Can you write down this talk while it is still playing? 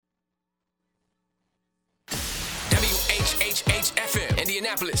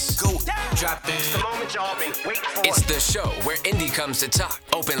Indianapolis. Go. Drop in. It's the moment y'all been waiting for. It's the show where Indy comes to talk.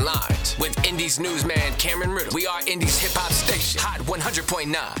 Open lines with Indy's newsman Cameron Riddle. We are Indy's hip hop station. Hot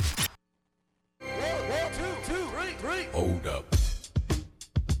 100.9. 1, 2, 3. Hold up.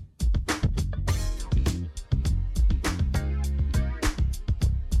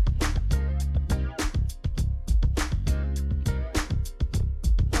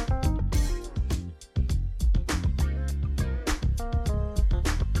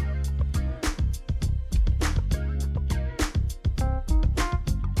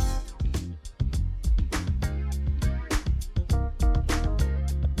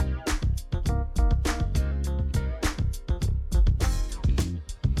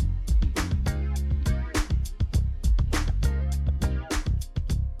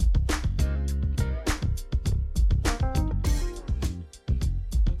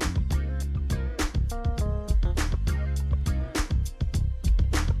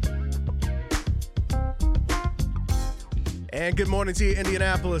 And good morning to you,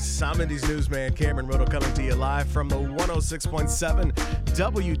 Indianapolis. I'm Indy's newsman, Cameron Riddle, coming to you live from the 106.7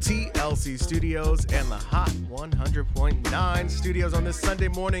 WTLC studios and the Hot 100.9 studios on this Sunday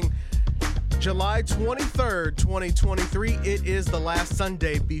morning, July 23rd, 2023. It is the last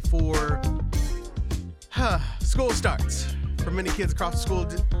Sunday before school starts. For many kids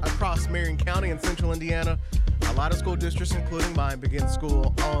across Marion County and central Indiana, a lot of school districts, including mine, begin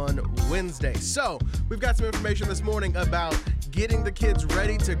school on Wednesday. So we've got some information this morning about getting the kids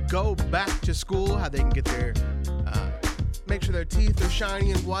ready to go back to school, how they can get their, make sure their teeth are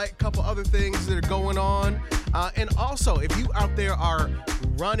shiny and white, a couple other things that are going on. And also, if you out there are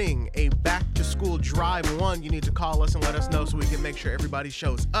running a back-to-school drive one, you need to call us and let us know so we can make sure everybody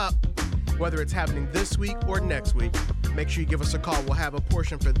shows up, whether it's happening this week or next week. Make sure you give us a call. We'll have a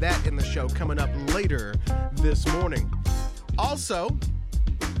portion for that in the show coming up later this morning. Also,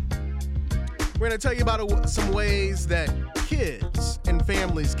 we're going to tell you about some ways that kids and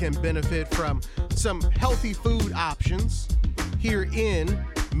families can benefit from some healthy food options here in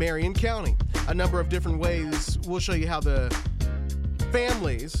Marion County. A number of different ways. We'll show you how the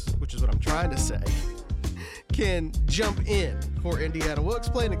families, which is what I'm trying to say, can jump in for Indiana. We'll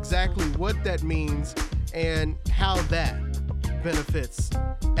explain exactly what that means and how that benefits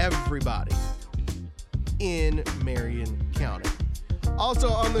everybody in Marion County. Also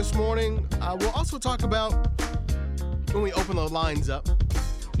on this morning, we'll also talk about, when we open the lines up,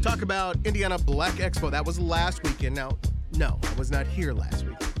 talk about Indiana Black Expo. That was last weekend. Now, no, I was not here last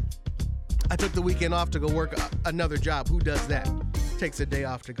weekend. I took the weekend off to go work another job. Who does that? Takes a day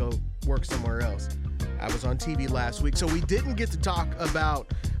off to go work somewhere else. I was on TV last week, so we didn't get to talk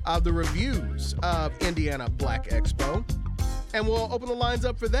about the reviews of Indiana Black Expo, and we'll open the lines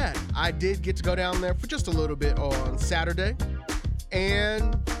up for that. I did get to go down there for just a little bit on Saturday,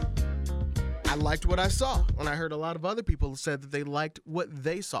 and I liked what I saw, and I heard a lot of other people said that they liked what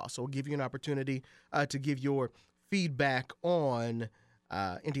they saw, so we'll give you an opportunity to give your feedback on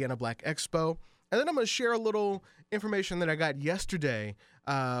Indiana Black Expo. And then I'm going to share a little information that I got yesterday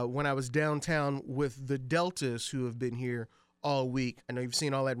when I was downtown with the Deltas who have been here all week. I know you've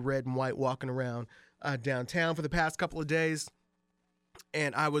seen all that red and white walking around downtown for the past couple of days,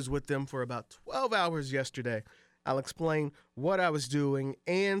 and I was with them for about 12 hours yesterday. I'll explain what I was doing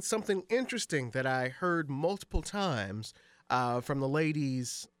and something interesting that I heard multiple times from the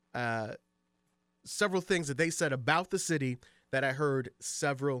ladies, several things that they said about the city that I heard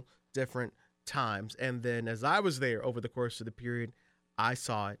several different times. And then as I was there over the course of the period, I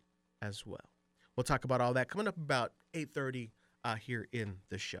saw it as well. We'll talk about all that coming up about 8:30 here in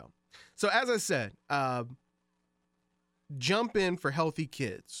the show. So as I said, Jump In for Healthy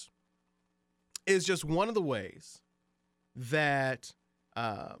Kids is just one of the ways that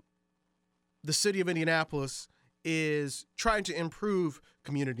the city of Indianapolis is trying to improve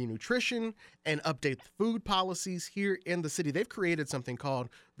community nutrition and update food policies here in the city. They've created something called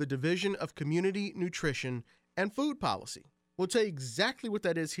the Division of Community Nutrition and Food Policy. We'll tell you exactly what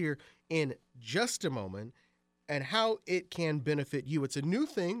that is here in just a moment and how it can benefit you. It's a new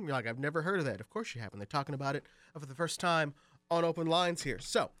thing. You're like, I've never heard of that. Of course you haven't. They're talking about it for the first time on Open Lines here.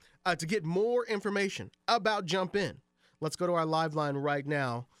 So to get more information about Jump In, let's go to our live line right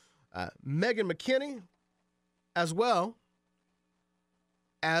now. Megan McKinney, as well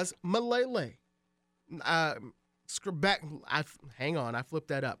as Malele. Hang on, I flipped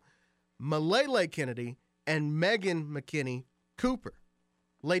that up. Malele Kennedy and Megan McKinney Cooper.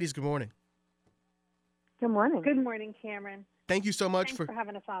 Ladies, good morning. Good morning. Good morning, Cameron. Thank you so much Thanks for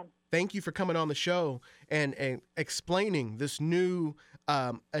having us on. Thank you for coming on the show and explaining this new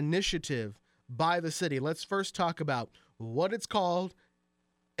initiative by the city. Let's first talk about what it's called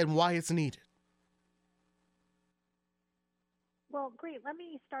and why it's needed? Well, great. Let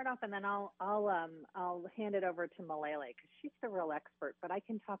me start off, and then I'll hand it over to Malele because she's the real expert. But I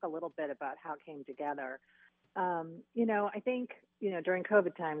can talk a little bit about how it came together. I think during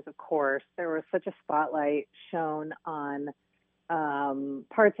COVID times, of course, there was such a spotlight shown on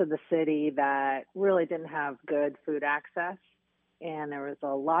parts of the city that really didn't have good food access. And there was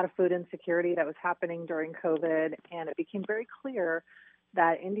a lot of food insecurity that was happening during COVID. And it became very clear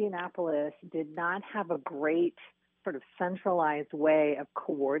that Indianapolis did not have a great sort of centralized way of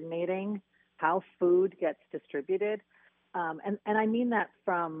coordinating how food gets distributed. And I mean that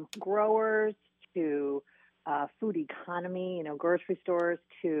from growers to food economy, grocery stores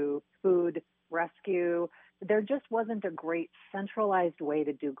to food rescue. There just wasn't a great centralized way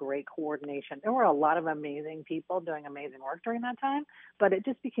to do great coordination. There were a lot of amazing people doing amazing work during that time, but it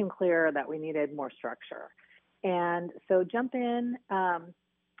just became clear that we needed more structure. And so Jump In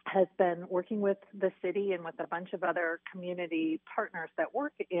has been working with the city and with a bunch of other community partners that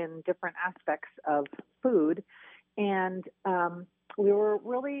work in different aspects of food. And we were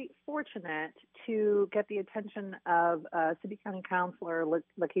really fortunate to get the attention of City County Councilor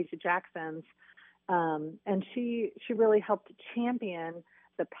Lakeisha Jackson's, and she really helped champion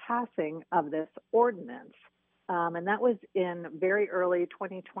the passing of this ordinance. And that was in very early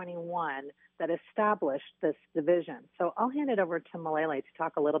 2021 that established this division. So I'll hand it over to Malele to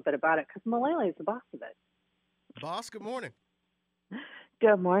talk a little bit about it because Malele is the boss of it. Boss, good morning.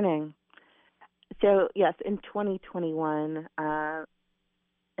 Good morning. So, yes, in 2021,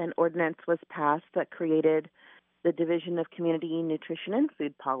 an ordinance was passed that created the Division of Community Nutrition and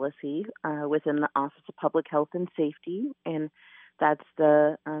Food Policy within the Office of Public Health and Safety, and that's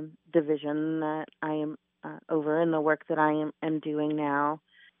the division that I am over in the work that I am doing now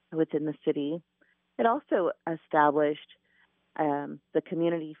within the city. It also established the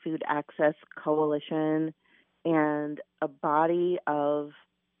Community Food Access Coalition and a body of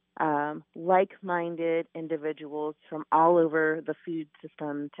like-minded individuals from all over the food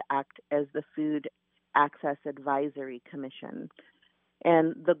system to act as the Food Access Advisory Commission.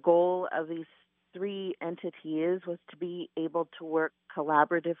 And the goal of these three entities was to be able to work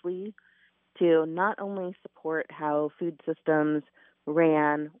collaboratively to not only support how food systems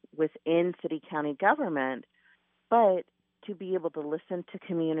ran within city county government, but to be able to listen to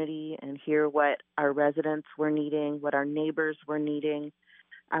community and hear what our residents were needing, what our neighbors were needing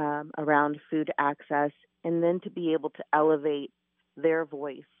around food access, and then to be able to elevate their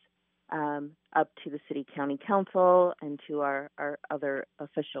voice up to the city county council and to our other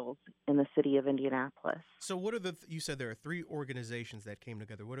officials in the city of Indianapolis. So what are you said there are three organizations that came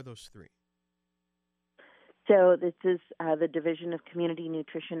together. What are those three? So this is the Division of Community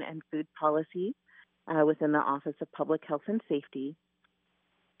Nutrition and Food Policy within the Office of Public Health and Safety,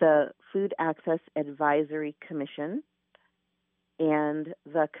 the Food Access Advisory Commission, and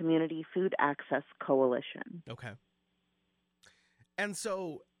the Community Food Access Coalition. Okay. And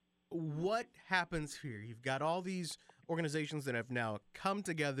so what happens here? You've got all these organizations that have now come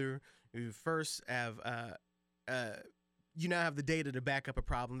together. You first have, you now have the data to back up a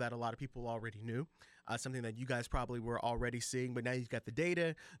problem that a lot of people already knew, something that you guys probably were already seeing, but now you've got the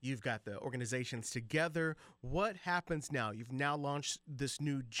data, you've got the organizations together. What happens now? You've now launched this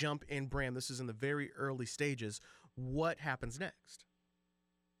new Jump In brand. This is in the very early stages. What happens next?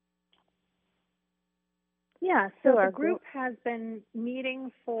 Yeah, so the group has been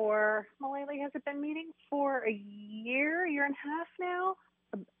meeting for, Malele, has it been meeting for a year and a half now?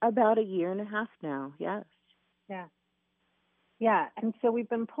 About a year and a half now, yes. Yeah. Yeah, and so we've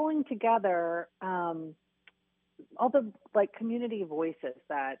been pulling together all the community voices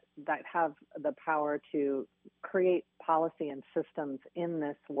that have the power to create policy and systems in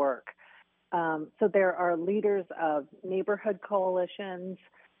this work. So there are leaders of neighborhood coalitions,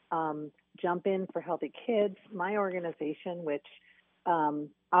 Jump In for Healthy Kids, my organization, which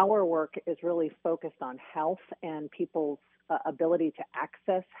our work is really focused on health and people's ability to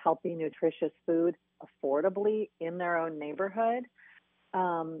access healthy, nutritious food affordably in their own neighborhood.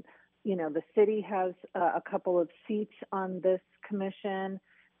 The city has a couple of seats on this commission.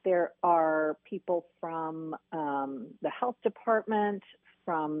 There are people from the health department,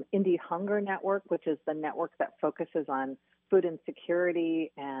 from Indy Hunger Network, which is the network that focuses on food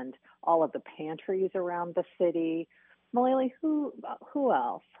insecurity and all of the pantries around the city. Malele, who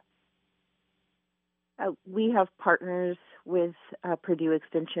else? We have partners with Purdue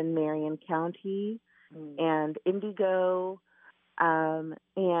Extension, Marion County, and Indigo,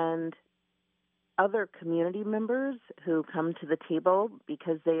 and other community members who come to the table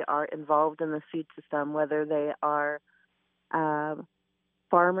because they are involved in the food system, whether they are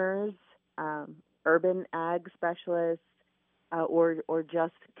farmers, urban ag specialists, or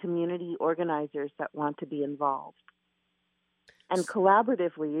just community organizers that want to be involved. And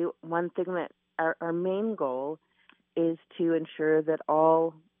collaboratively, one thing that our main goal is to ensure that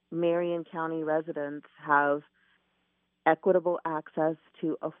all Marion County residents have equitable access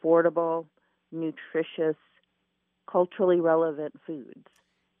to affordable, nutritious, culturally relevant foods.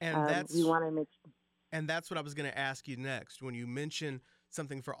 And we want to make. And that's what I was going to ask you next. When you mention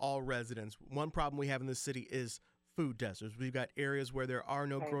something for all residents, one problem we have in the city is food deserts. We've got areas where there are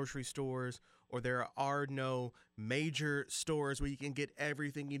no grocery stores, or there are no major stores where you can get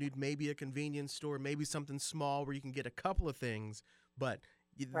everything you need, maybe a convenience store, maybe something small where you can get a couple of things, but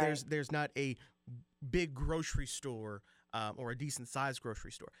there's not a big grocery store or a decent-sized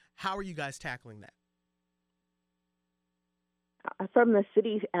grocery store. How are you guys tackling that? From the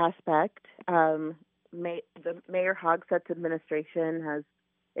city aspect, the Mayor Hogsett's administration has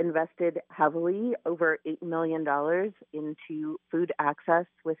invested heavily, over $8 million, into food access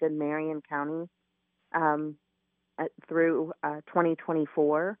within Marion County through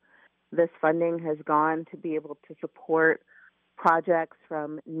 2024. This funding has gone to be able to support projects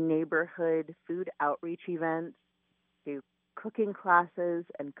from neighborhood food outreach events to cooking classes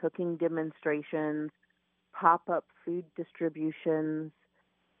and cooking demonstrations, pop-up food distributions,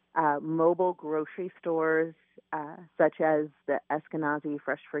 mobile grocery stores, such as the Eskenazi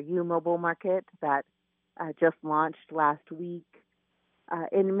Fresh for You mobile market that just launched last week,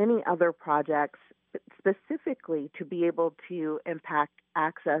 and many other projects specifically to be able to impact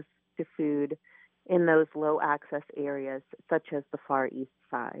access to food in those low-access areas, such as the Far East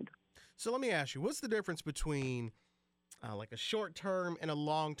Side. So let me ask you, what's the difference between like a short term and a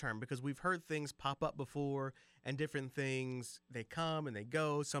long term? Because we've heard things pop up before, and different things, they come and they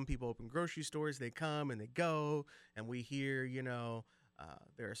go. Some people open grocery stores, they come and they go, and we hear,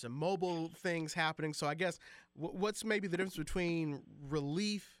 there are some mobile things happening. So I guess what's maybe the difference between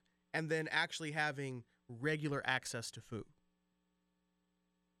relief and then actually having regular access to food?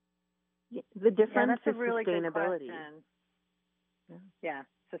 The difference that's is a really good sustainability. question. Yeah,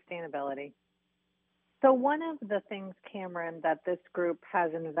 sustainability. So one of the things, Cameron, that this group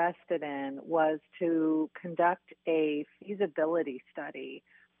has invested in was to conduct a feasibility study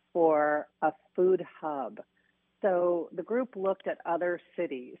for a food hub. So the group looked at other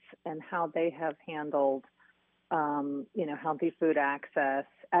cities and how they have handled, healthy food access,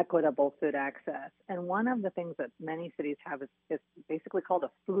 equitable food access. And one of the things that many cities have is basically called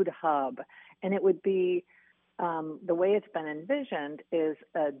a food hub. And it would be, the way it's been envisioned is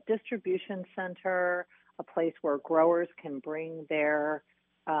a distribution center, a place where growers can bring their,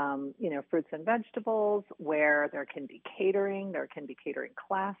 fruits and vegetables, where there can be catering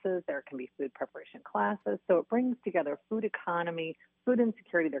classes, there can be food preparation classes. So it brings together food economy, food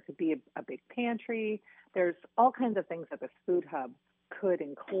insecurity. There could be a big pantry. There's all kinds of things that this food hub could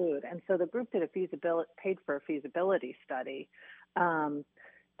include. And so the group paid for a feasibility study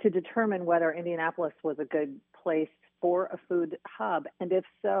to determine whether Indianapolis was a good place for a food hub, and if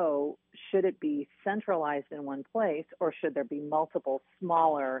so, should it be centralized in one place, or should there be multiple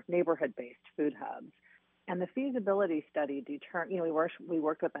smaller neighborhood-based food hubs? And the feasibility study we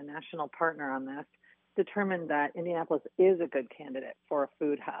worked with a national partner on this, determined that Indianapolis is a good candidate for a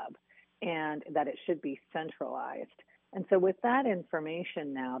food hub, and that it should be centralized. And so with that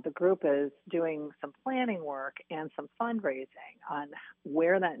information now, the group is doing some planning work and some fundraising on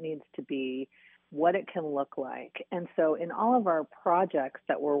where that needs to be, what it can look like. And so in all of our projects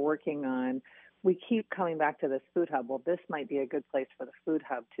that we're working on, we keep coming back to this food hub. Well, this might be a good place for the food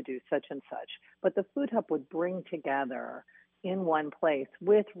hub to do such and such. But the food hub would bring together in one place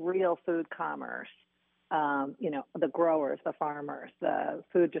with real food commerce, the growers, the farmers, the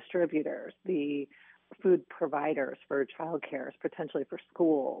food distributors, the food providers for childcare, potentially for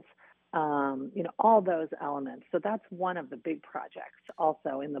schools, all those elements. So that's one of the big projects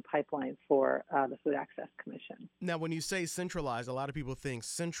also in the pipeline for the Food Access Commission. Now, when you say centralized, a lot of people think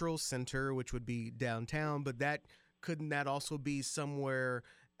central center, which would be downtown, but couldn't that also be somewhere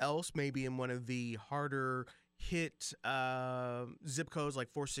else, maybe in one of the harder hit zip codes like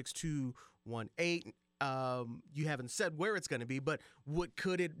 46218? You haven't said where it's going to be, but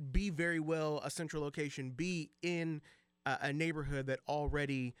could it be very well a central location be in a neighborhood that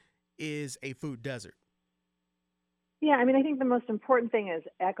already is a food desert? Yeah, I think the most important thing is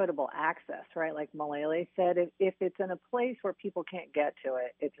equitable access, right? Like Malele said, if it's in a place where people can't get to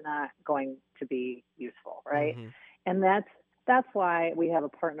it, it's not going to be useful, right? Mm-hmm. And that's why we have a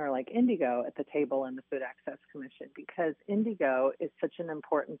partner like Indigo at the table in the Food Access Commission, because Indigo is such an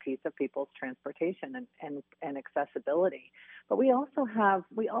important piece of people's transportation and accessibility. But we also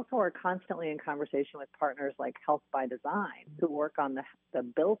are constantly in conversation with partners like Health by Design, who work on the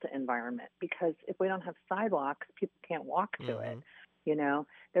built environment, because if we don't have sidewalks, people can't walk to it. You know,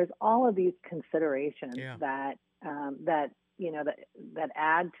 there's all of these considerations that that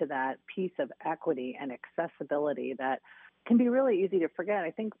add to that piece of equity and accessibility that can be really easy to forget. I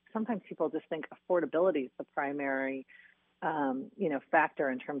think sometimes people just think affordability is the primary,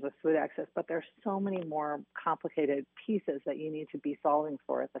 factor in terms of food access, but there's so many more complicated pieces that you need to be solving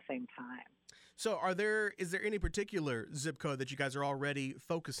for at the same time. So is there any particular zip code that you guys are already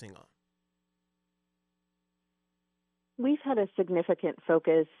focusing on? We've had a significant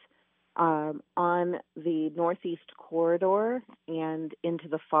focus on the Northeast corridor and into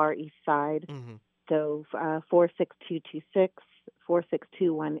the Far East side. Mm-hmm. So 46226,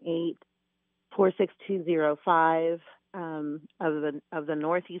 46218, 46205 of the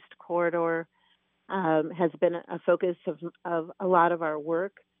Northeast corridor has been a focus of a lot of our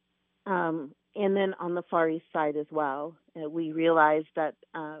work. And then on the Far East side as well, we realized that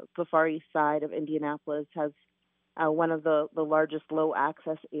the Far East side of Indianapolis has one of the largest low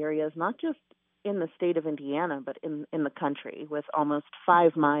access areas, not just in the state of Indiana, but in the country, with almost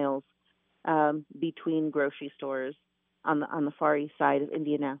 5 miles between grocery stores on the Far East side of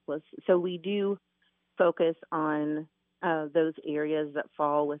Indianapolis. So we do focus on those areas that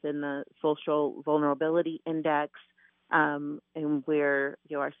fall within the social vulnerability index, and where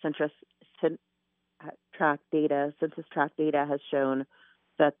our census tract data has shown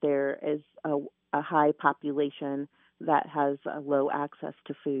that there is a high population that has low access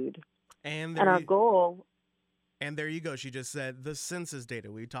to food. And our goal. And there you go. She just said the census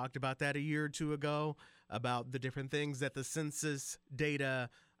data. We talked about that a year or two ago, about the different things that the census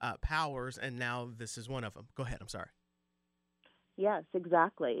data powers, and now this is one of them. Go ahead. I'm sorry. Yes,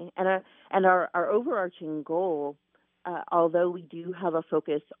 exactly. And our overarching goal, although we do have a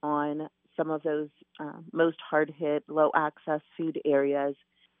focus on some of those most hard-hit, low-access food areas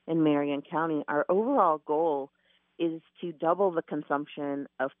in Marion County, our overall goal is to double the consumption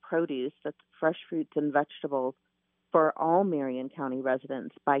of produce, that's fresh fruits and vegetables, for all Marion County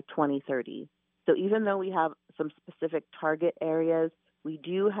residents by 2030. So even though we have some specific target areas, we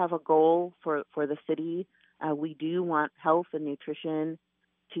do have a goal for the city. We do want health and nutrition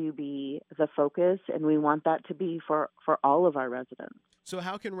to be the focus, and we want that to be for all of our residents. So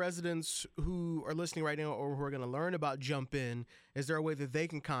how can residents who are listening right now or who are going to learn about Jump In, is there a way that they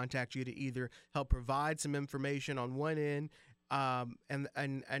can contact you to either help provide some information on one end,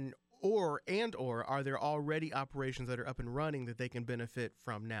 or are there already operations that are up and running that they can benefit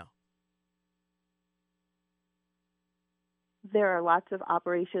from now? There are lots of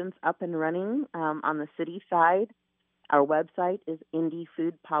operations up and running on the city side. Our website is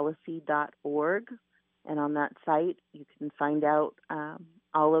indyfoodpolicy.org. And on that site, you can find out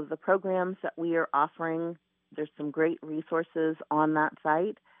all of the programs that we are offering. There's some great resources on that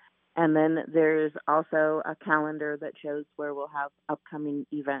site. And then there's also a calendar that shows where we'll have upcoming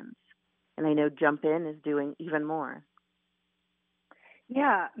events. And I know Jump In is doing even more.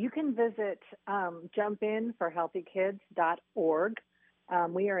 Yeah, you can visit jumpinforhealthykids.org.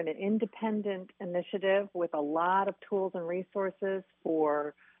 We are an independent initiative with a lot of tools and resources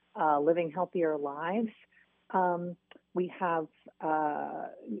for living healthier lives. We have,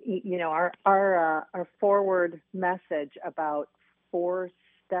 our forward message about 4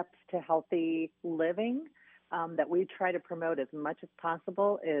 steps to healthy living that we try to promote as much as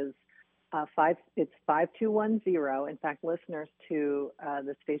possible is it's 5210. In fact, listeners to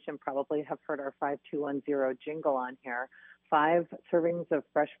the station probably have heard our 5210 jingle on here. 5 servings of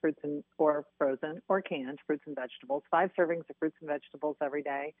fresh fruits or frozen or canned fruits and vegetables, 5 servings of fruits and vegetables every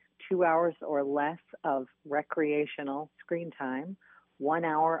day, 2 hours or less of recreational screen time, 1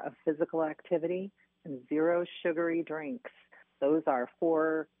 hour of physical activity, and 0 sugary drinks. Those are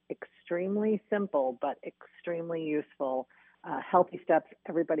 4 extremely simple but extremely useful healthy steps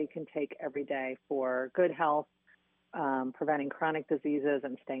everybody can take every day for good health, preventing chronic diseases,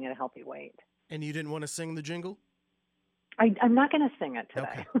 and staying at a healthy weight. And you didn't want to sing the jingle? I'm not going to sing it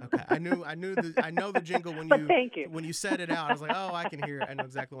today. Okay. I know the jingle when thank you. When you said it out. I was like, oh, I can hear it. I know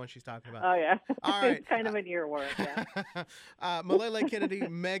exactly what she's talking about. Oh yeah. All right. It's kind of an earworm. Yeah. Malele Kennedy,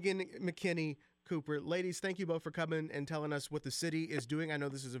 Megan McKinney Cooper. Ladies, thank you both for coming and telling us what the city is doing. I know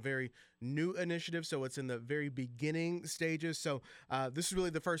this is a very new initiative, so it's in the very beginning stages. So this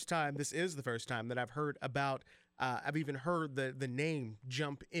is the first time that I've heard about, I've even heard the name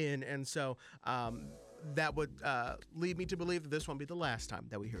Jump In. And so that would lead me to believe that this won't be the last time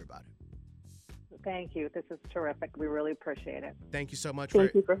that we hear about it. Thank you. This is terrific. We really appreciate it. Thank you so much.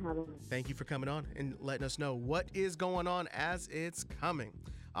 Thank you for having me. Thank you for coming on and letting us know what is going on as it's coming.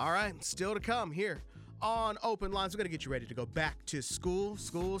 All right, still to come here on Open Lines. We're going to get you ready to go back to school.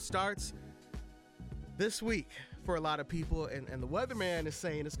 School starts this week for a lot of people, and the weatherman is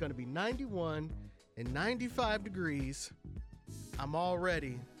saying it's going to be 91 and 95 degrees. I'm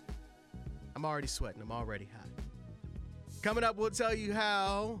already sweating. I'm already hot. Coming up, we'll tell you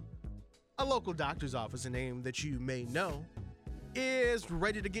how a local doctor's office, a name that you may know, is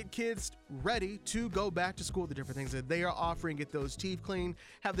ready to get kids ready to go back to school. The different things that they are offering, get those teeth cleaned.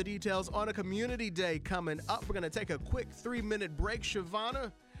 Have the details on a community day coming up. We're going to take a quick 3-minute break,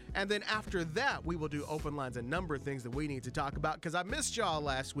 Shavana. And then after that, we will do Open Lines, a number of things that we need to talk about because I missed y'all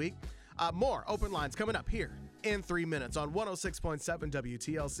last week. More Open Lines coming up here in 3 minutes on 106.7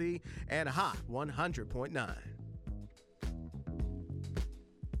 WTLC and Hot 100.9.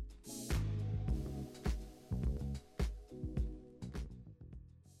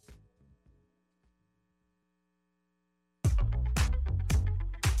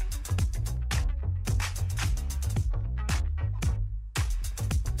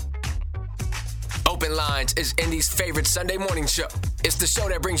 Open Lines is Indy's favorite Sunday morning show. It's the show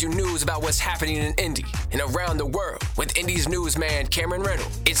that brings you news about what's happening in Indy and around the world with Indy's newsman, Cameron Riddle.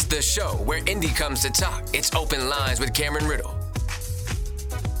 It's the show where Indy comes to talk. It's Open Lines with Cameron Riddle.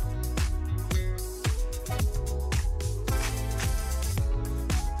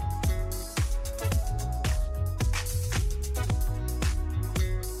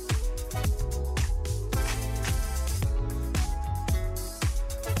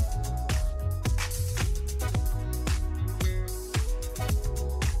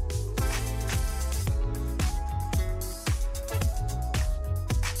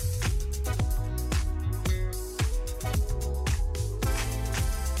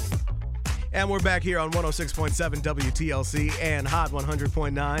 And we're back here on 106.7 WTLC and Hot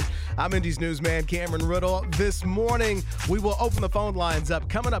 100.9. I'm Indy's newsman, Cameron Riddle. This morning, we will open the phone lines up.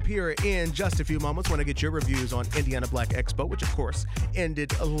 Coming up here in just a few moments, want to get your reviews on Indiana Black Expo, which, of course,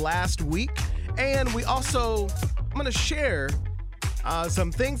 ended last week. And I'm going to share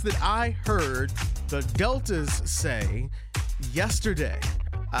some things that I heard the Deltas say yesterday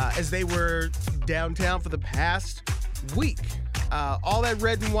as they were downtown for the past week. All that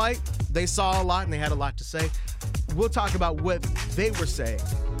red and white, they saw a lot and they had a lot to say. We'll talk about what they were saying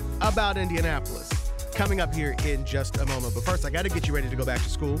about Indianapolis coming up here in just a moment. But first, I got to get you ready to go back to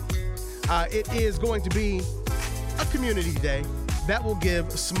school. It is going to be a community day that will give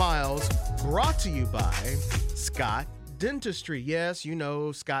smiles, brought to you by Scott Dentistry. Yes, you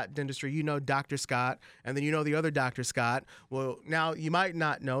know Scott Dentistry. You know Dr. Scott, and then you know the other Dr. Scott. Well, now you might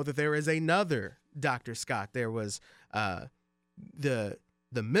not know that there is another Dr. Scott. There was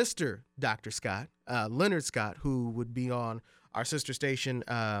the Mr. Dr. Scott, Leonard Scott, who would be on our sister station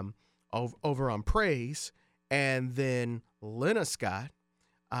over on Praise, and then Lena Scott.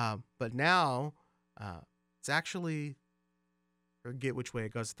 But now it's actually, forget which way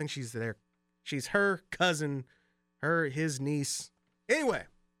it goes. I think she's there. She's her cousin, his niece. Anyway,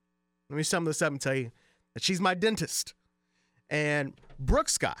 let me sum this up and tell you that she's my dentist. And Brooke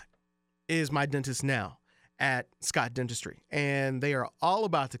Scott is my dentist now at Scott Dentistry, and they are all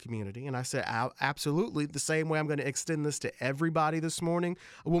about the community. And I said, absolutely, the same way I'm going to extend this to everybody this morning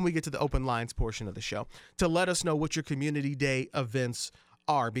when we get to the Open Lines portion of the show, to let us know what your community day events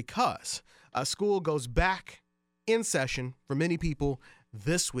are, because school goes back in session for many people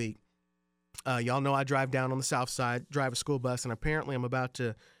this week. Y'all know I drive down on the south side, drive a school bus, and apparently I'm about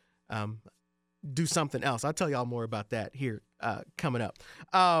to do something else. I'll tell y'all more about that here coming up.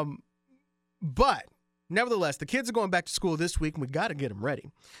 But nevertheless, the kids are going back to school this week, and we got to get them ready.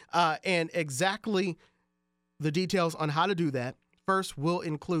 And exactly the details on how to do that, first, we'll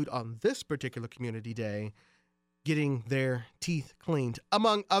include on this particular community day, getting their teeth cleaned,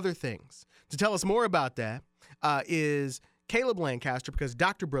 among other things. To tell us more about that is Caleb Lancaster, because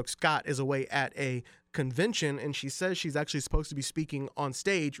Dr. Brooke Scott is away at a convention, and she says she's actually supposed to be speaking on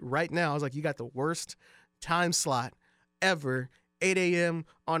stage right now. I was like, you got the worst time slot ever. 8 a.m.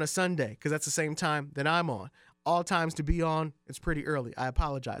 on a Sunday, because that's the same time that I'm on. All times to be on, it's pretty early. I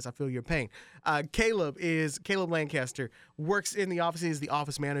apologize. I feel your pain. Caleb Lancaster, works in the office. He is the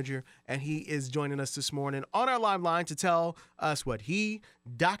office manager, and he is joining us this morning on our live line to tell us what he,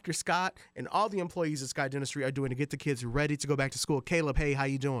 Dr. Scott, and all the employees at Scott Dentistry are doing to get the kids ready to go back to school. Caleb, hey, how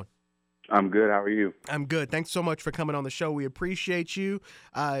you doing? I'm good. How are you? I'm good. Thanks so much for coming on the show. We appreciate you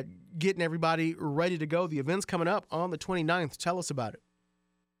getting everybody ready to go. The event's coming up on the 29th. Tell us about it.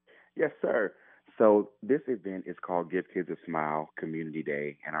 Yes, sir. So this event is called Give Kids a Smile Community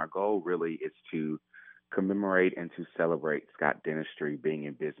Day, and our goal really is to commemorate and to celebrate Scott Dentistry being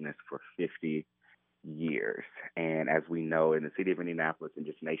in business for 50 years. And as we know, in the city of Indianapolis and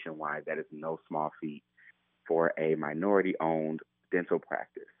just nationwide, that is no small feat for a minority-owned dental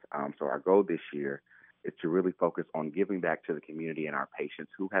practice. So our goal this year is to really focus on giving back to the community and our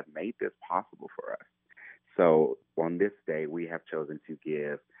patients who have made this possible for us. So on this day, we have chosen to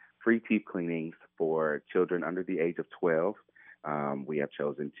give free teeth cleanings for children under the age of 12. We have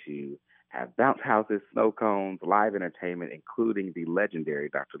chosen to have bounce houses, snow cones, live entertainment, including the legendary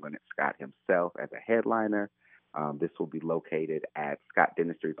Dr. Leonard Scott himself as a headliner. This will be located at Scott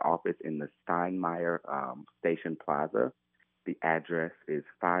Dentistry's office in the Steinmeier Station Plaza. The address is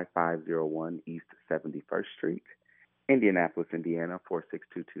 5501 East 71st Street, Indianapolis, Indiana,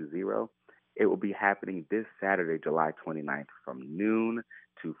 46220. It will be happening this Saturday, July 29th from noon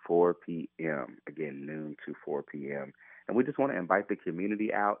to 4 p.m. Again, noon to 4 p.m. And we just want to invite the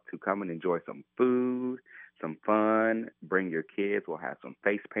community out to come and enjoy some food, some fun. Bring your kids. We'll have some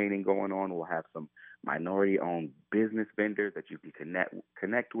face painting going on. We'll have some minority-owned business vendors that you can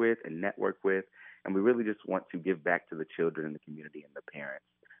connect with and network with. And we really just want to give back to the children in the community and the parents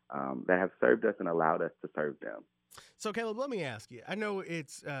that have served us and allowed us to serve them. So, Caleb, let me ask you. I know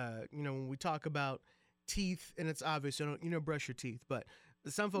it's, when we talk about teeth, and it's obvious, brush your teeth. But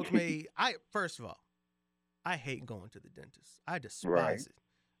some folks first of all, I hate going to the dentist. I despise it.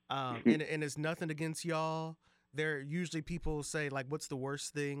 And it's nothing against y'all. There usually people say, like, what's the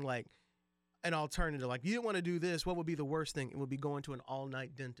worst thing? Like, an alternative. Like, you didn't want to do this. What would be the worst thing? It would be going to an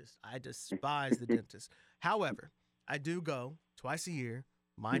all-night dentist. I despise the dentist. However, I do go twice a year.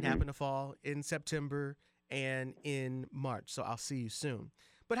 Mine happen to fall in September and in March, so I'll see you soon.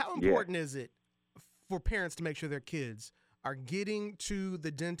 But how important is it for parents to make sure their kids are getting to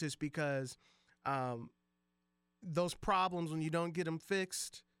the dentist, because those problems, when you don't get them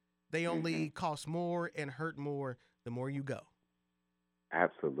fixed, they only cost more and hurt more the more you go?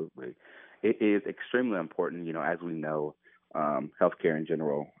 Absolutely. It is extremely important. As we know, healthcare in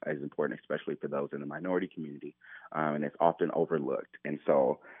general is important, especially for those in the minority community, and it's often overlooked. And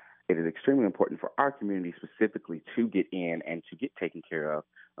so it is extremely important for our community specifically to get in and to get taken care of,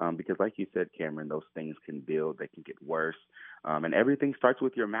 because like you said, Cameron, those things can build, they can get worse, and everything starts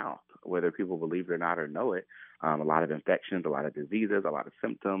with your mouth, whether people believe it or not or know it. A lot of infections, a lot of diseases, a lot of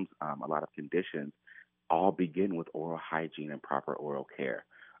symptoms, a lot of conditions all begin with oral hygiene and proper oral care.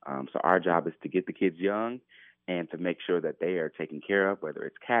 So our job is to get the kids young and to make sure that they are taken care of, whether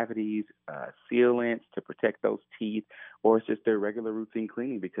it's cavities, sealants to protect those teeth, or it's just their regular routine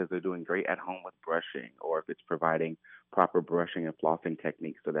cleaning because they're doing great at home with brushing, or if it's providing proper brushing and flossing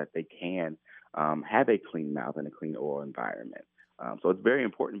techniques so that they can have a clean mouth and a clean oral environment. So it's very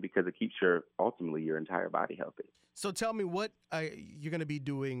important because it keeps ultimately your entire body healthy. So tell me what you're going to be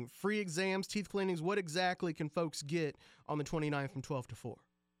doing. Free exams, teeth cleanings. What exactly can folks get on the 29th from 12 to 4?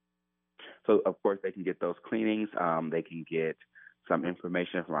 So, of course, they can get those cleanings. They can get some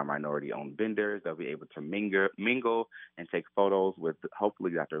information from our minority-owned vendors. They'll be able to mingle and take photos with,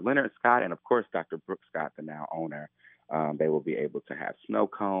 hopefully, Dr. Leonard Scott and, of course, Dr. Brooke Scott, the now owner. They will be able to have snow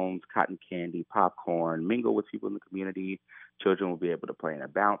cones, cotton candy, popcorn, mingle with people in the community. Children will be able to play in a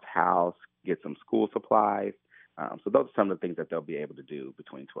bounce house, get some school supplies. So those are some of the things that they'll be able to do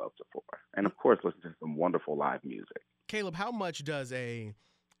between 12 to 4. And, of course, listen to some wonderful live music. Caleb, how much does a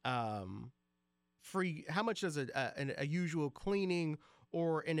usual cleaning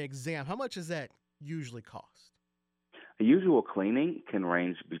or an exam, how much does that usually cost? A usual cleaning can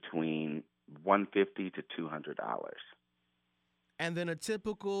range between $150 to $200. And then a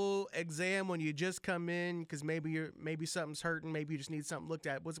typical exam when you just come in because maybe something's hurting, maybe you just need something looked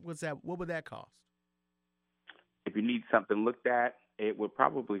at. What would that cost? If you need something looked at, it would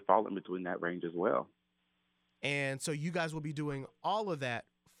probably fall in between that range as well. And so you guys will be doing all of that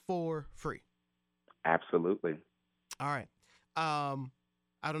for free. Absolutely. All right. I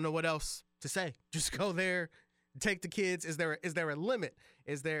don't know what else to say. Just go there, take the kids. Is there a limit?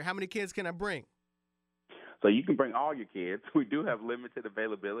 How many kids can I bring? So you can bring all your kids. We do have limited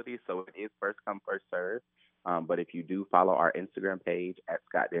availability, so it is first come, first serve. But if you do follow our Instagram page at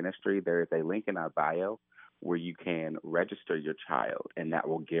Scott Dentistry, there is a link in our bio where you can register your child, and that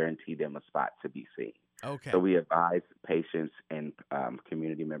will guarantee them a spot to be seen. Okay. So we advise patients and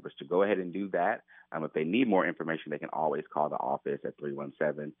community members to go ahead and do that. If they need more information, they can always call the office at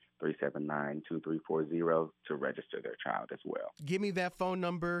 317-379-2340 to register their child as well. Give me that phone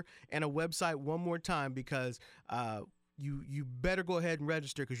number and a website one more time because you better go ahead and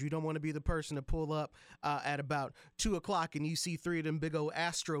register, because you don't want to be the person to pull up at about 2 o'clock and you see 3 of them big old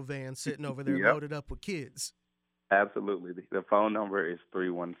Astro vans sitting over there loaded up with kids. Absolutely. The phone number is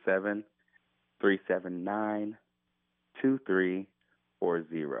 317-379-2340.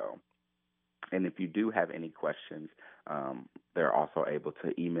 And if you do have any questions, they're also able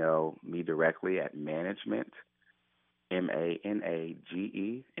to email me directly at management,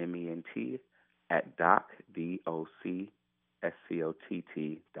 MANAGEMENT, at DOCSCOTT.com.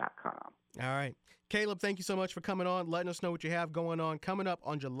 All right. Caleb, thank you so much for coming on, letting us know what you have going on coming up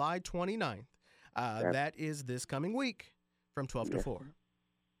on July 29th. That is this coming week from 12 to 4.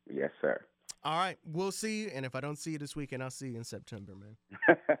 Yes, sir. All right. We'll see you. And if I don't see you this weekend, I'll see you in September, man.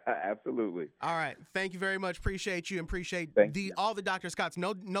 Absolutely. All right. Thank you very much. Appreciate you. And appreciate all the Dr. Scotts.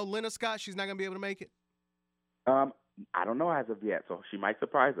 No Lena Scott. She's not going to be able to make it. I don't know as of yet, so she might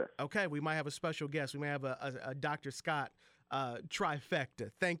surprise us. Okay. We might have a special guest. We may have a Dr. Scott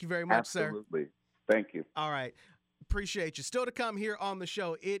trifecta. Thank you very much, sir. Absolutely. Thank you. All right. Appreciate you. Still to come here on the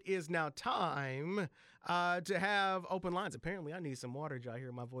show, it is now time to have open lines. Apparently, I need some water. Did y'all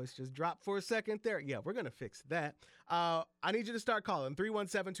hear my voice just drop for a second there? Yeah, we're going to fix that. I need you to start calling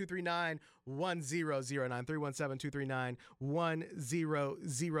 317-239-1009,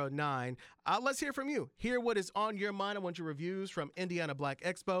 317-239-1009. Let's hear from you. Hear what is on your mind. I want your reviews from Indiana Black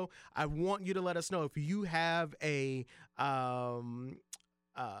Expo. I want you to let us know if you have a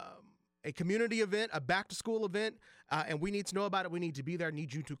community event, a back-to-school event, and we need to know about it. We need to be there. I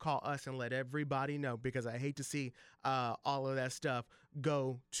need you to call us and let everybody know, because I hate to see all of that stuff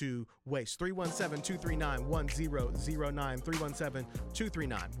go to waste. 317-239-1009,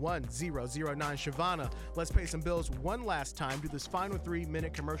 317-239-1009. Shavana, let's pay some bills one last time. Do this final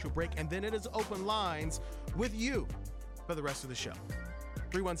 3-minute commercial break, and then it is open lines with you for the rest of the show.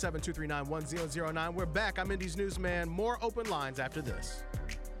 317-239-1009. We're back. I'm Indy's newsman. More open lines after this.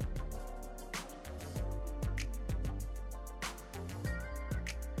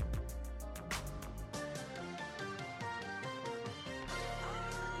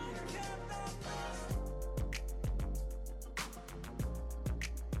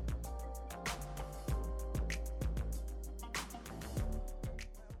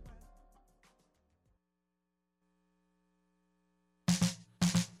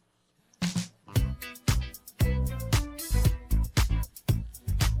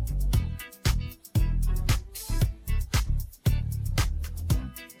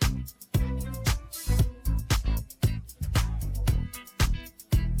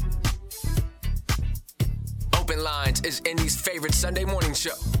 Lines is Indy's favorite Sunday morning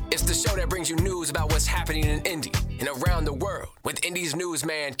show. It's the show that brings you news about what's happening in Indy and around the world with Indy's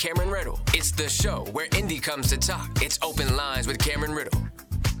newsman, Cameron Riddle. It's the show where Indy comes to talk. It's Open Lines with Cameron Riddle.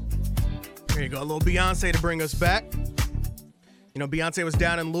 There you go. A little Beyonce to bring us back. You know, Beyonce was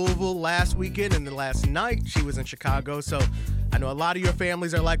down in Louisville last weekend, and then last night she was in Chicago. So I know a lot of your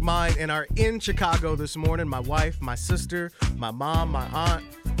families are like mine and are in Chicago this morning. My wife, my sister, my mom, my aunt,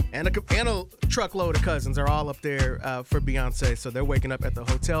 and a truckload of cousins are all up there for Beyonce. So they're waking up at the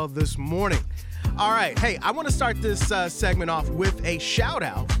hotel this morning. All right. Hey, I want to start this segment off with a shout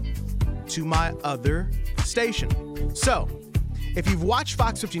out to my other station. So if you've watched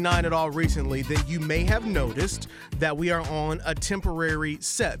Fox 59 at all recently, then you may have noticed that we are on a temporary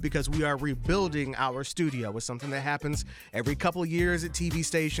set because we are rebuilding our studio. It's something that happens every couple of years at TV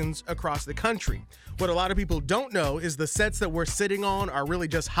stations across the country. What a lot of people don't know is the sets that we're sitting on are really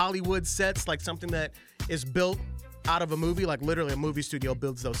just Hollywood sets, like something that is built out of a movie, like literally a movie studio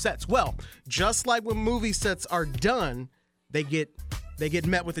builds those sets. Well, just like when movie sets are done, they get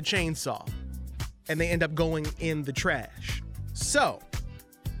met with a chainsaw and they end up going in the trash. So,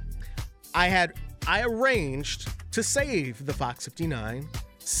 I arranged to save the Fox 59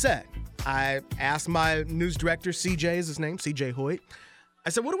 set. I asked my news director, CJ is his name, CJ Hoyt. I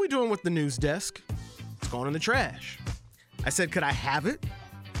said, what are we doing with the news desk? It's going in the trash. I said, could I have it?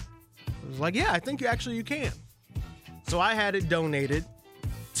 He was like, yeah, I think you can. So I had it donated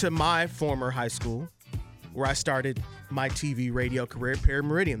to my former high school where I started my TV radio career, Perry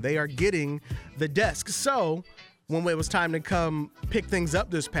Meridian. They are getting the desk. So when it was time to come pick things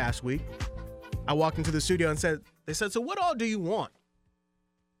up this past week, I walked into the studio and they said, so what all do you want?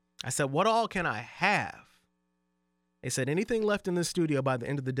 I said, what all can I have? They said, anything left in this studio by the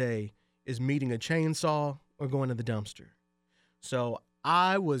end of the day is meeting a chainsaw or going to the dumpster. So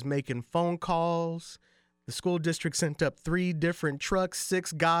I was making phone calls. The school district sent up 3 different trucks,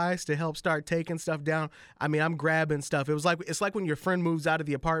 6 guys to help start taking stuff down. I mean, I'm grabbing stuff. It's like when your friend moves out of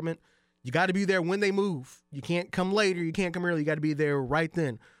the apartment. You got to be there when they move. You can't come later. You can't come early. You got to be there right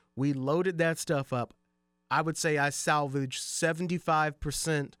then. We loaded that stuff up. I would say I salvaged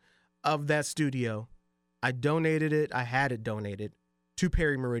 75% of that studio. I donated it. I had it donated to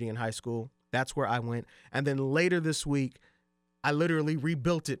Perry Meridian High School. That's where I went. And then later this week, I literally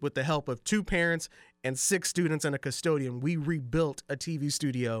rebuilt it with the help of 2 parents and 6 students and a custodian. We rebuilt a TV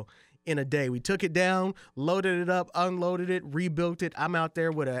studio in a day. We took it down, loaded it up, unloaded it, rebuilt it. I'm out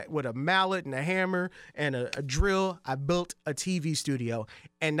there with a mallet and a hammer and a drill. I built a TV studio.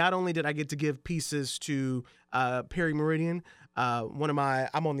 And not only did I get to give pieces to Perry Meridian,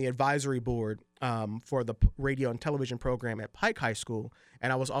 I'm on the advisory board for the radio and television program at Pike High School,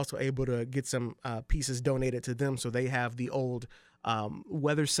 and I was also able to get some pieces donated to them, so they have the old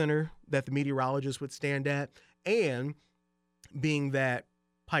weather center that the meteorologists would stand at, and being that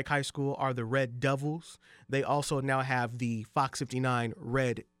Pike High School are the Red Devils, they also now have the Fox 59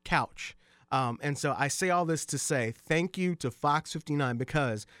 Red Couch. And so I say all this to say thank you to Fox 59,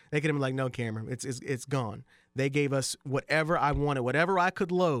 because they could have been like, no, Cameron, it's gone. They gave us whatever I wanted, whatever I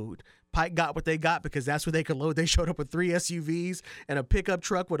could load. Pike got what they got because that's what they could load. They showed up with 3 SUVs and a pickup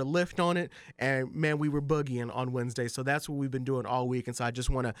truck with a lift on it. And, man, we were boogieing on Wednesday. So that's what we've been doing all week. And so I just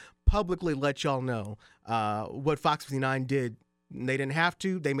want to publicly let y'all know what Fox 59 did. They didn't have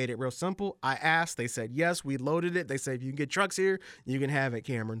to. They made it real simple. I asked. They said yes. We loaded it. They said, if you can get trucks here, you can have it,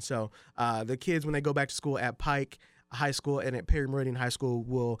 Cameron. So the kids, when they go back to school at Pike High School and at Perry Meridian High School,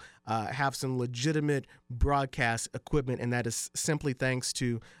 will have some legitimate broadcast equipment, and that is simply thanks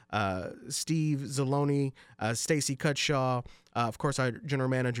to Steve Zaloni, Stacy Cutshaw, of course, our general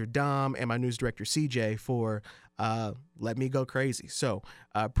manager, Dom, and my news director, CJ, for let me go crazy. So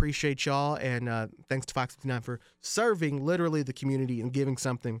appreciate y'all, and thanks to Fox 59 for serving literally the community and giving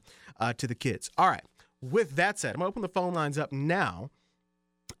something to the kids. All right, with that said, I'm going to open the phone lines up now.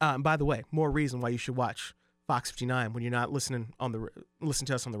 By the way, more reason why you should watch Fox 59 when you're not listening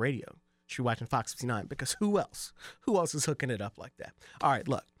to us on the radio. You're watching Fox 59, because who else is hooking it up like that? All right,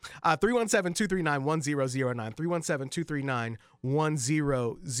 look, 317-239-1009,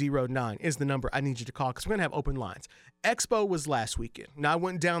 317-239-1009 is the number I need you to call, because we're going to have open lines. Expo was last weekend. Now, I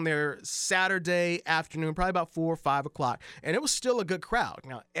went down there Saturday afternoon, probably about 4 or 5 o'clock, and it was still a good crowd.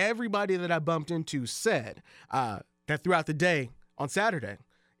 Now, everybody that I bumped into said that throughout the day on Saturday,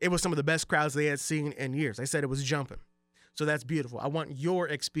 it was some of the best crowds they had seen in years. They said it was jumping. So that's beautiful. I want your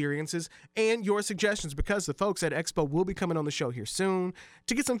experiences and your suggestions, because the folks at Expo will be coming on the show here soon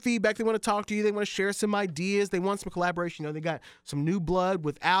to get some feedback. They want to talk to you. They want to share some ideas. They want some collaboration. You know, they got some new blood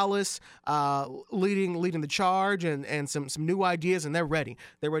with Alice leading the charge, and some new ideas, and they're ready.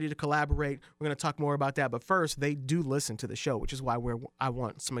 They're ready to collaborate. We're going to talk more about that. But first, they do listen to the show, which is why I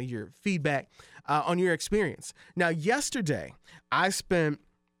want some of your feedback on your experience. Now, yesterday, I spent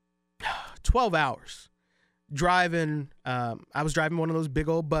 12 hours driving. I was driving one of those big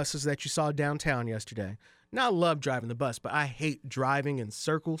old buses that you saw downtown yesterday. Now, I love driving the bus, but I hate driving in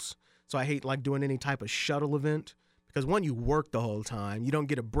circles. So I hate like doing any type of shuttle event, because one, you work the whole time. You don't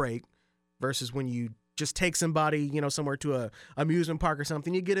get a break, versus when you just take somebody, somewhere to a amusement park or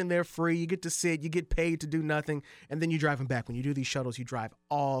something. You get in there free. You get to sit. You get paid to do nothing. And then you drive them back. When you do these shuttles, you drive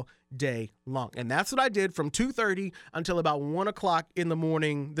all day long. And that's what I did from 2:30 until about 1 o'clock in the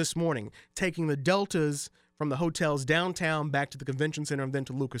morning this morning, taking the Deltas from the hotels downtown back to the convention center and then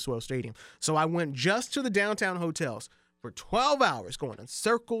to Lucas Oil Stadium. So I went just to the downtown hotels for 12 hours, going in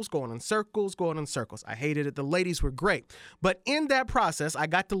circles, going in circles, going in circles. I hated it. The ladies were great. But in that process, I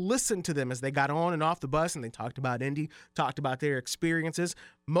got to listen to them as they got on and off the bus, and they talked about Indy, talked about their experiences.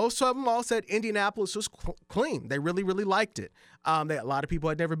 Most of them all said Indianapolis was clean. They really, really liked it. A lot of people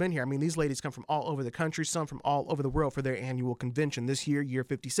had never been here. I mean, these ladies come from all over the country, some from all over the world for their annual convention this year, year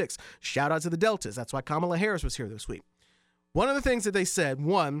 56. Shout out to the Deltas. That's why Kamala Harris was here this week. One of the things that they said,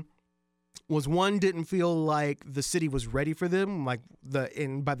 one didn't feel like the city was ready for them. By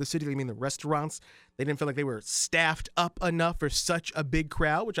the city, they mean the restaurants. They didn't feel like they were staffed up enough for such a big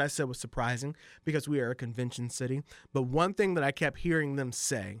crowd, which I said was surprising, because we are a convention city. But one thing that I kept hearing them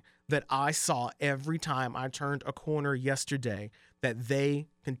say that I saw every time I turned a corner yesterday that they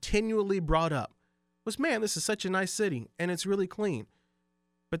continually brought up was, man, this is such a nice city and it's really clean.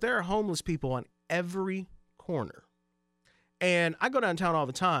 But there are homeless people on every corner. And I go downtown all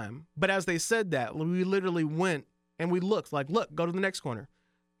the time, but as they said that, we literally went and we looked like, look, go to the next corner.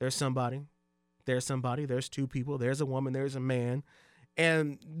 There's somebody, there's 2 people, there's a woman, there's a man.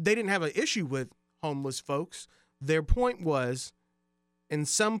 And they didn't have an issue with homeless folks. Their point was, in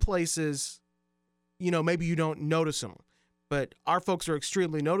some places, maybe you don't notice them, but our folks are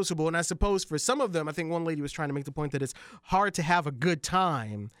extremely noticeable. And I suppose for some of them, I think one lady was trying to make the point that it's hard to have a good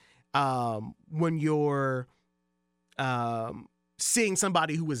time when you're seeing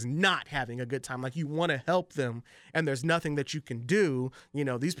somebody who is not having a good time. Like, you want to help them, and there's nothing that you can do. You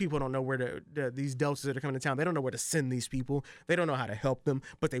know, these people don't know where to, these docents that are coming to town, they don't know where to send these people. They don't know how to help them,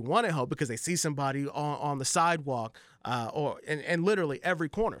 but they want to help because they see somebody on the sidewalk and literally every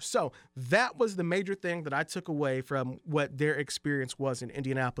corner. So that was the major thing that I took away from what their experience was in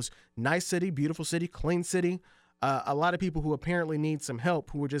Indianapolis. Nice city, beautiful city, clean city. A lot of people who apparently need some help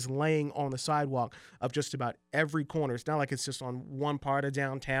who are just laying on the sidewalk of just about every corner. It's not like it's just on one part of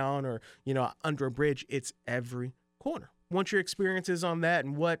downtown or, you know, under a bridge. It's every corner. Want your experiences on that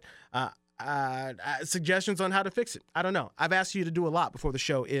and what suggestions on how to fix it? I don't know. I've asked you to do a lot before the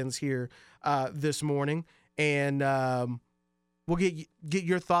show ends here this morning, and we'll get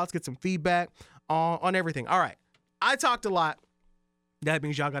your thoughts, get some feedback on everything. All right. I talked a lot. That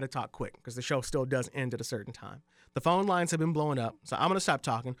means y'all got to talk quick because the show still does end at a certain time. The phone lines have been blowing up, so I'm going to stop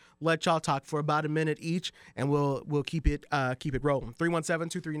talking, let y'all talk for about a minute each, and we'll keep it rolling.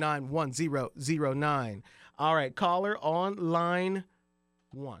 317-239-1009. All right, caller on line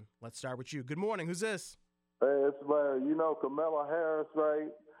 1. Let's start with you. Good morning. Who's this? Hey, it's Larry. You know Kamala Harris, right?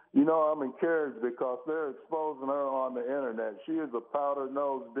 You know, I'm encouraged because they're exposing her on the internet. She is a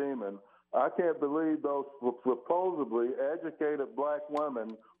powder-nosed demon. I can't believe those supposedly educated black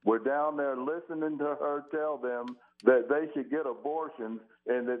women were down there listening to her tell them that they should get abortions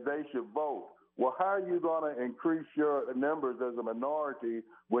and that they should vote. Well, how are you going to increase your numbers as a minority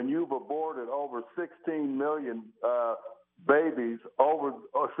when you've aborted over 16 million babies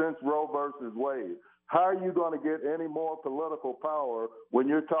since Roe versus Wade? How are you going to get any more political power when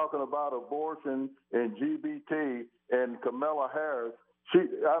you're talking about abortion and GBT and Kamala Harris?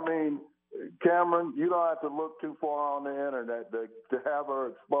 Cameron, you don't have to look too far on the internet to have her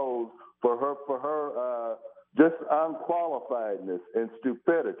exposed for her just unqualifiedness and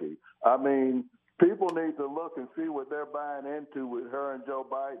stupidity. I mean, people need to look and see what they're buying into with her and Joe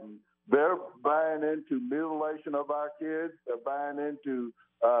Biden. They're buying into mutilation of our kids. They're buying into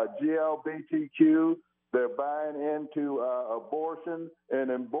GLBTQ. They're buying into abortion,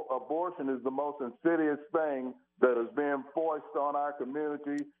 and abortion is the most insidious thing that is being foisted on our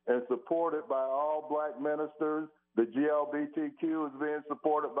community and supported by all black ministers. The GLBTQ is being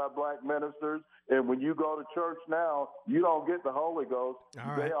supported by black ministers. And when you go to church now, you don't get the Holy Ghost.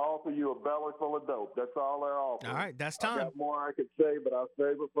 All They right. offer you a belly full of dope. That's all they're offering. All right, that's I time. got more I could say, but I'll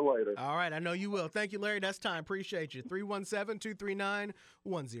save it for later. All right, I know you will. Thank you, Larry. That's time. Appreciate you. 317-239-1009.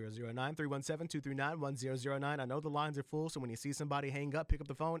 317-239-1009. I know the lines are full, so when you see somebody hang up, pick up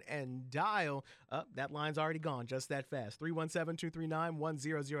the phone and dial. That line's already gone just that fast.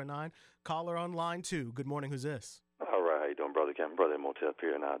 317-239-1009. Caller on line 2. Good morning. Who's this? All right, how you doing, Brother Cameron? Brother Motel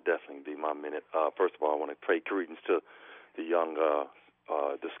here, and I'll definitely be my minute. First of all, I want to pay credence to the young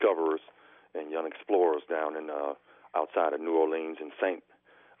discoverers and young explorers down in outside of New Orleans and I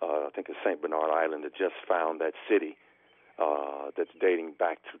think it's St. Bernard Island that just found that city that's dating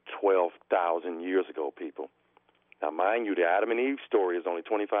back to 12,000 years ago, people. Now, mind you, the Adam and Eve story is only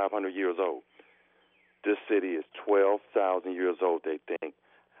 2,500 years old. This city is 12,000 years old, they think,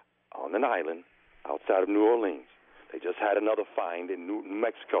 on an island outside of New Orleans. They just had another find in New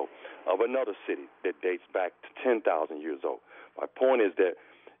Mexico of another city that dates back to 10,000 years old. My point is that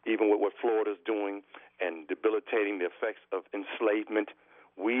even with what Florida's doing and debilitating the effects of enslavement,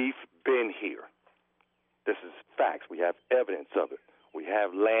 we've been here. This is facts. We have evidence of it. We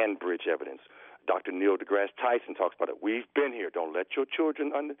have land bridge evidence. Dr. Neil deGrasse Tyson talks about it. We've been here. Don't let your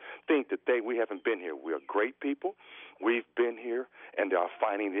children think that we haven't been here. We are great people. We've been here, and they are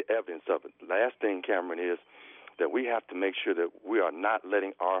finding the evidence of it. Last thing, Cameron, is that we have to make sure that we are not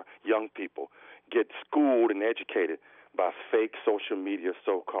letting our young people get schooled and educated by fake social media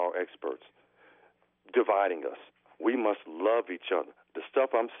so-called experts, dividing us. We must love each other. The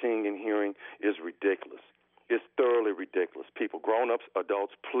stuff I'm seeing and hearing is ridiculous. It's thoroughly ridiculous. People, grown-ups,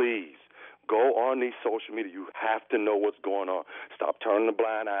 adults, please go on these social media. You have to know what's going on. Stop turning a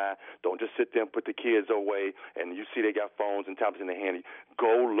blind eye. Don't just sit there and put the kids away and you see they got phones and tablets in their hand.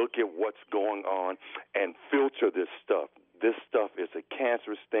 Go look at what's going on and filter this stuff. This stuff is a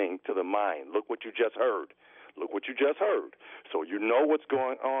cancerous thing to the mind. Look what you just heard. Look what you just heard. So you know what's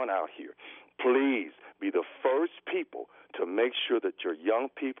going on out here. Please be the first people to make sure that your young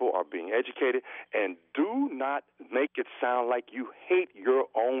people are being educated, and do not make it sound like you hate your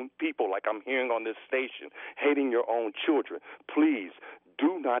own people, like I'm hearing on this station, hating your own children. Please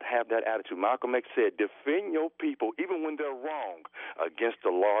do not have that attitude. Malcolm X said, defend your people, even when they're wrong, against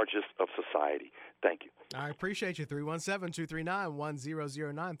the largest of society. Thank you. I appreciate you.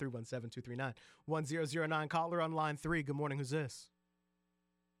 317-239-1009. 317-239-1009. Caller on line 3. Good morning. Who's this?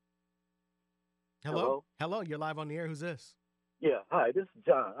 Hello? Hello. You're live on the air. Who's this? Yeah, hi, this is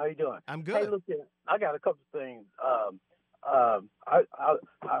John. How you doing? I'm good. Hey, look, I got a couple things. I'm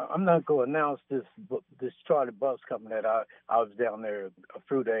not going to announce this charter bus company that I was down there a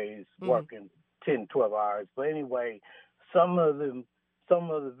few days working 10, 12 hours. But anyway, some of the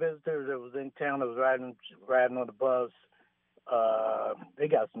visitors that was in town that was riding on the bus, they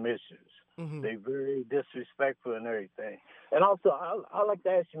got some issues. Mm-hmm. They very disrespectful and everything. And also, I like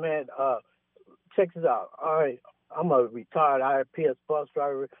to ask you, man, check this out. All right, I'm a retired IRPS bus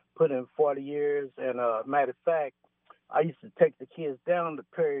driver, put in 40 years. And matter of fact, I used to take the kids down to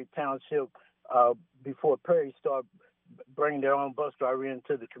Perry Township before Perry started bringing their own bus driver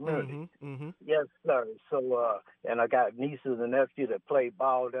into the community. Mm-hmm. Yes, sir. So, and I got nieces and nephews that played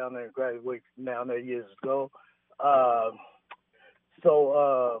ball down there and graduated from down there years ago.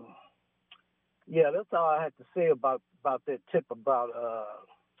 Yeah, that's all I had to say about that tip about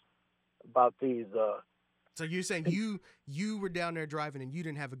these. So you're saying you were down there driving and you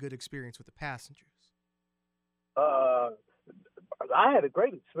didn't have a good experience with the passengers? I had a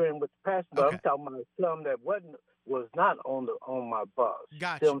great experience with the passenger. Okay. I'm talking about some that was not on my bus.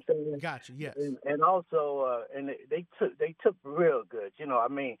 Gotcha. See what I'm saying? Gotcha. Yes. And also, and they took real good. You know, I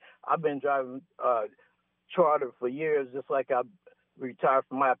mean, I've been driving charter for years, just like I retired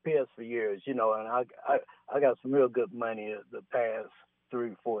from my IPS for years. You know, and I got some real good money the past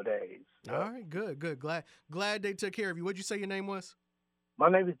 3-4 days. All right. Good. Glad they took care of you. What'd you say your name was? My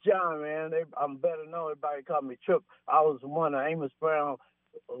name is John, man. I'm better known. Everybody call me Trip. I was one of Amos Brown,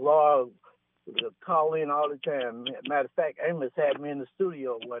 Laura, call in all the time. Matter of fact, Amos had me in the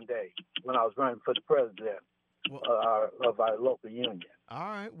studio one day when I was running for the president of our local union. All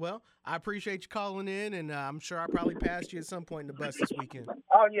right. Well, I appreciate you calling in, and I'm sure I probably passed you at some point in the bus this weekend.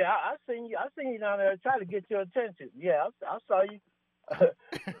 Oh yeah, I seen you down there trying to get your attention. Yeah, I saw you.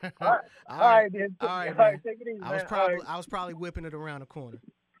 All right, then. All right, take it easy, I was probably whipping it around the corner.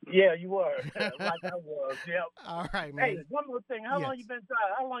 Yeah, you were. Like I was. Yep. All right, man. Hey, one more thing. How Yes. long you been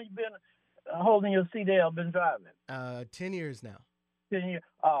driving? How long you been holding your CDL? Been driving? 10 years now. 10 years.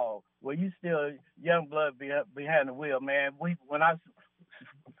 Oh, well, you still young blood behind the wheel, man. When the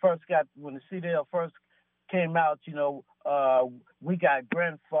CDL first came out, you know, we got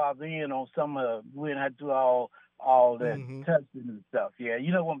grandfather in on some of. We didn't have to do all that testing and stuff. Yeah,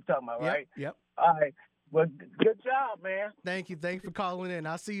 you know what I'm talking about, right? Yep. All right. Well, good job, man. Thank you for calling in.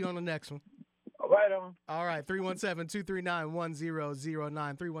 I'll see you on the next one. Right on. All right,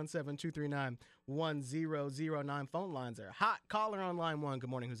 317-239-1009, 317-239-1009. Phone lines are hot. Caller on line 1.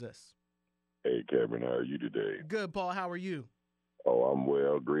 Good morning. Who's this? Hey, Cameron, how are you today? Good, Paul. How are you? Oh, I'm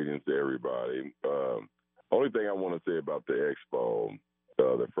well. Greetings to everybody. Only thing I want to say about the Expo,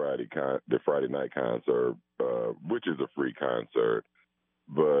 the Friday night concert, which is a free concert.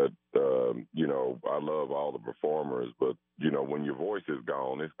 But, you know, I love all the performers, but, you know, when your voice is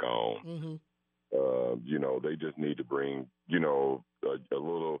gone, it's gone. Mm-hmm. You know, they just need to bring, you know,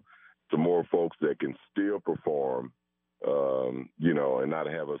 some more folks that can still perform, you know, and not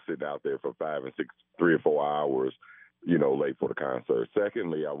have us sit out there for 5 and 6, 3 or 4 hours, you know, late for the concert.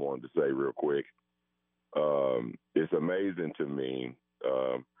 Secondly, I wanted to say real quick, it's amazing to me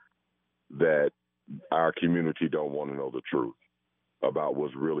that our community don't want to know the truth about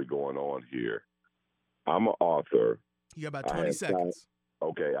what's really going on here. I'm an author. You got about 20 seconds.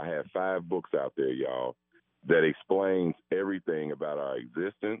 I have 5 books out there, y'all, that explains everything about our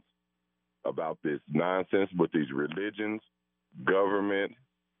existence, about this nonsense with these religions, government,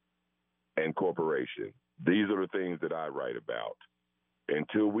 and corporation. These are the things that I write about.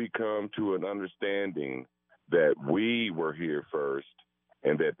 Until we come to an understanding that we were here first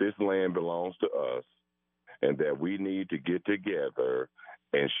and that this land belongs to us and that we need to get together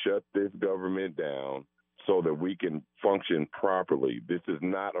and shut this government down so that we can function properly. This is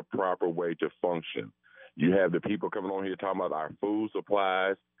not a proper way to function. You have the people coming on here talking about our food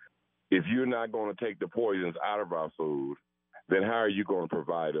supplies. If you're not going to take the poisons out of our food, then how are you going to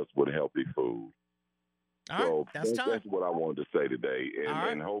provide us with healthy food? All right, That's what I wanted to say today.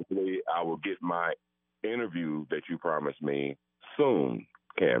 And hopefully I will get my interview that you promised me soon,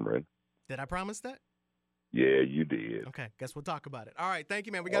 Cameron. Did I promise that? Yeah, you did. Okay, guess we'll talk about it. All right, thank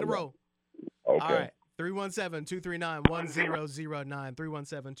you, man. We got to roll. Okay. All right, 317-239-1009,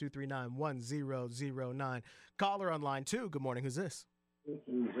 317-239-1009. Caller on line 2. Good morning. Who's this?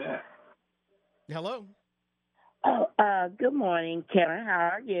 Who's that? Hello. Good morning, Karen. How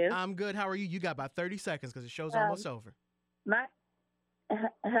are you? I'm good. How are you? You got about 30 seconds because the show's almost over.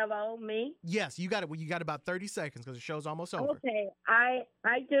 Hello, me? Yes, you got it. Well, you got about 30 seconds because the show's almost over. Okay. I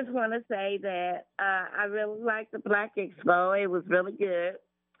just want to say that I really liked the Black Expo. It was really good.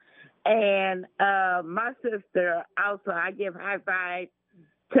 And my sister also, I give high five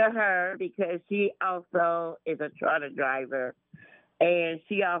to her because she also is a charter driver, and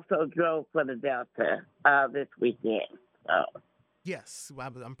she also drove for the Delta this weekend. So. Yes,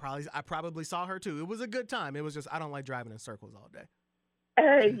 I probably saw her too. It was a good time. It was just I don't like driving in circles all day.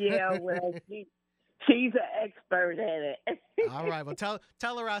 Yeah, well, she's an expert at it. All right, well tell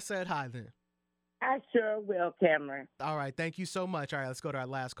her I said hi then. I sure will, Cameron. All right, thank you so much. All right, let's go to our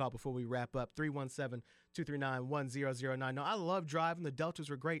last call before we wrap up. 317-239-1009. No, I love driving. The Deltas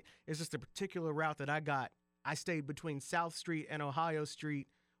were great. It's just a particular route that I stayed between South Street and Ohio Street,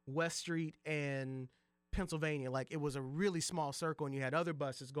 West Street and Pennsylvania. Like, it was a really small circle, and you had other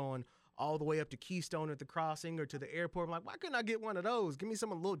buses going all the way up to Keystone at the crossing or to the airport. I'm like, why couldn't I get one of those? Give me a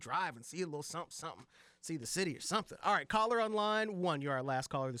little drive and see a little something. See the city or something. All right, caller on line 1. You're our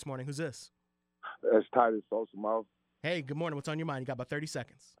last caller this morning. Who's this? It's Titus Osimo. Hey, good morning. What's on your mind? You got about 30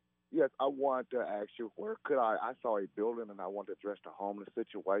 seconds. Yes, I want to ask you, where could I saw a building and I want to address the homeless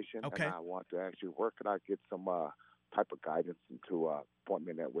situation. Okay. And I want to ask you, where could I get some type of guidance into point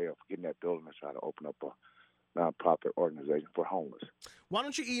me in that way of getting that building and try to open up a nonprofit organization for homeless? Why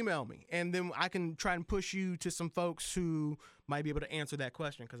don't you email me, and then I can try and push you to some folks who might be able to answer that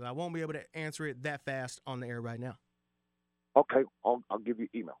question, because I won't be able to answer it that fast on the air right now. Okay, I'll give you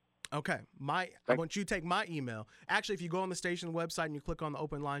email. Okay. I want you to take my email. Actually, if you go on the station website and you click on the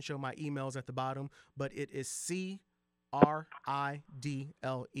open line show, my email is at the bottom, but it is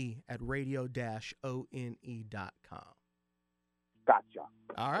CRIDLE@radio-one.com. Gotcha.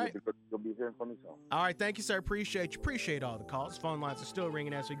 All right. You'll be hearing from me soon. All right. Thank you, sir. Appreciate all the calls. Phone lines are still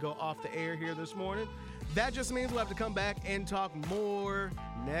ringing as we go off the air here this morning. That just means we'll have to come back and talk more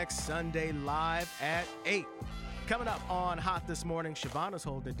next Sunday live at 8. Coming up on Hot This Morning, Shavonna's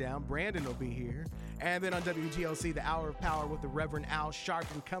holding it down. Brandon will be here. And then on WTLC, the Hour of Power with the Reverend Al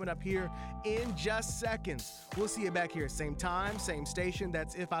Sharpton coming up here in just seconds. We'll see you back here, same time, same station.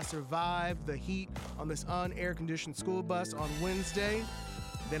 That's if I survive the heat on this unair-conditioned school bus on Wednesday.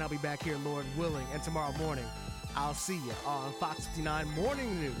 Then I'll be back here, Lord willing. And tomorrow morning, I'll see you on Fox 59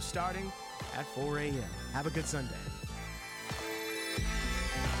 Morning News starting at 4 a.m. Have a good Sunday.